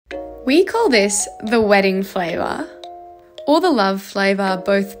We call this the wedding flavour or the love flavour,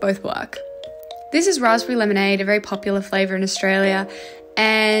 both work. This is raspberry lemonade, a very popular flavour in Australia,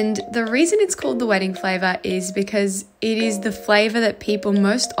 and the reason it's called the wedding flavour is because it is the flavour that people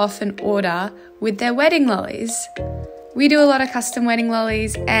most often order with their wedding lollies. We do a lot of custom wedding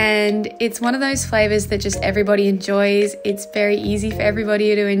lollies, and it's one of those flavours that just everybody enjoys. It's very easy for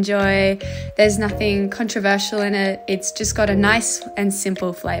everybody to enjoy. There's nothing controversial in it. It's just got a nice and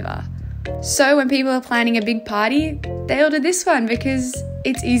simple flavour. So when people are planning a big party, they order this one because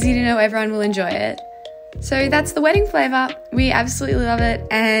it's easy to know everyone will enjoy it. So that's the wedding flavour. We absolutely love it,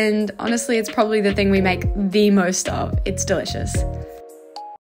 and honestly, it's probably the thing we make the most of. It's delicious.